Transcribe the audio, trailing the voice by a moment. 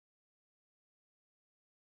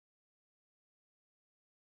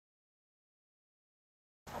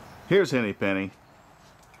Here's Henny Penny.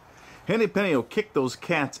 Henny Penny will kick those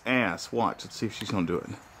cats' ass. Watch. Let's see if she's going to do it.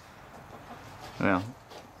 Well,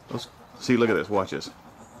 let's see. Look at this. Watch this.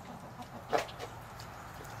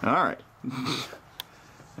 Alright.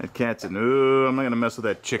 That cat said, no, I'm not going to mess with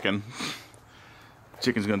that chicken.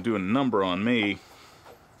 Chicken's going to do a number on me.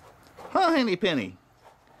 Huh, Henny Penny?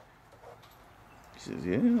 She says,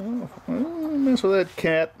 yeah, I'll mess with that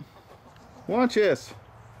cat. Watch this.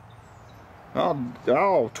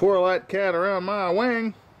 I'll twirl that cat around my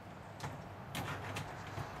wing.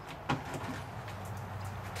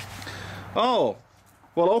 Oh,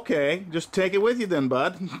 well, okay. Just take it with you then,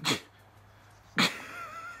 bud.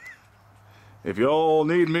 If y'all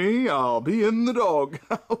need me, I'll be in the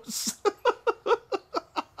doghouse.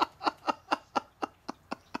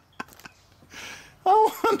 I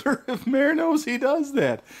wonder if Mare knows he does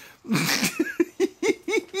that.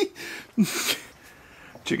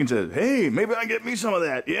 Chicken says, hey, maybe I get me some of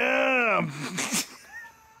that. Yeah.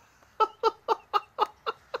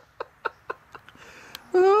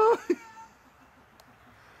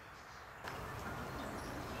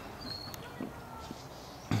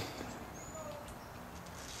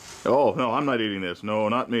 Oh, no, I'm not eating this. No,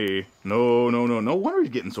 not me. No, no, no. No wonder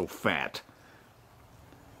he's getting so fat.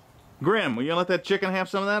 Grim, will you let that chicken have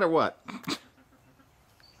some of that or what?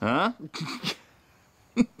 Huh?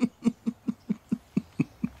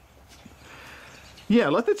 Yeah,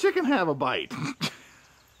 let the chicken have a bite.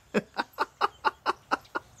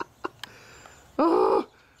 Oh.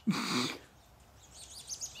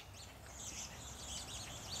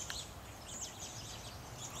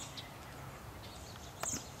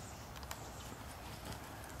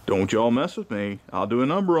 Don't y'all mess with me. I'll do a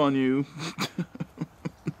number on you.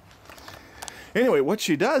 Anyway, what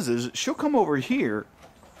she does is she'll come over here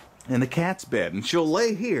in the cat's bed and she'll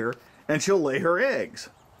lay here and she'll lay her eggs.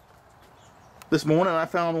 This morning I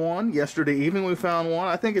found one. Yesterday evening we found one.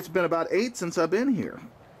 I think it's been about 8 since I've been here.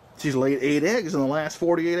 She's laid 8 eggs in the last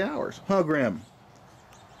 48 hours. Huh, Grim?